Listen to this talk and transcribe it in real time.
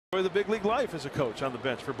The big league life as a coach on the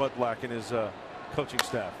bench for Bud Black and his coaching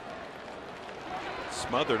staff.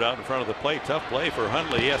 Smothered out in front of the plate. Tough play for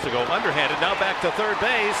Hundley. He has to go underhanded. Now back to third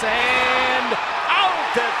base and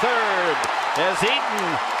out at third as Eaton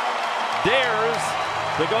dares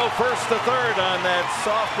to go first to third on that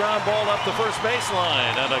soft ground ball up the first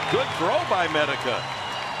baseline, and a good throw by Medica.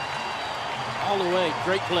 All the way.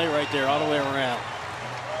 Great play right there all the way around.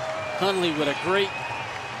 Hundley with a great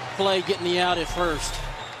play getting the out at first.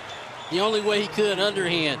 The only way he could,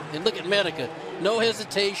 underhand. And look at Medica. No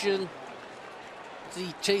hesitation.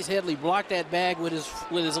 See, Chase Headley blocked that bag with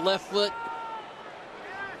his left foot.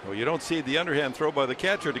 Well, you don't see the underhand throw by the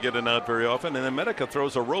catcher to get an out very often, and then Medica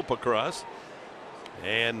throws a rope across.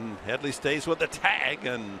 And Headley stays with the tag,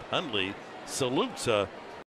 and Hundley salutes a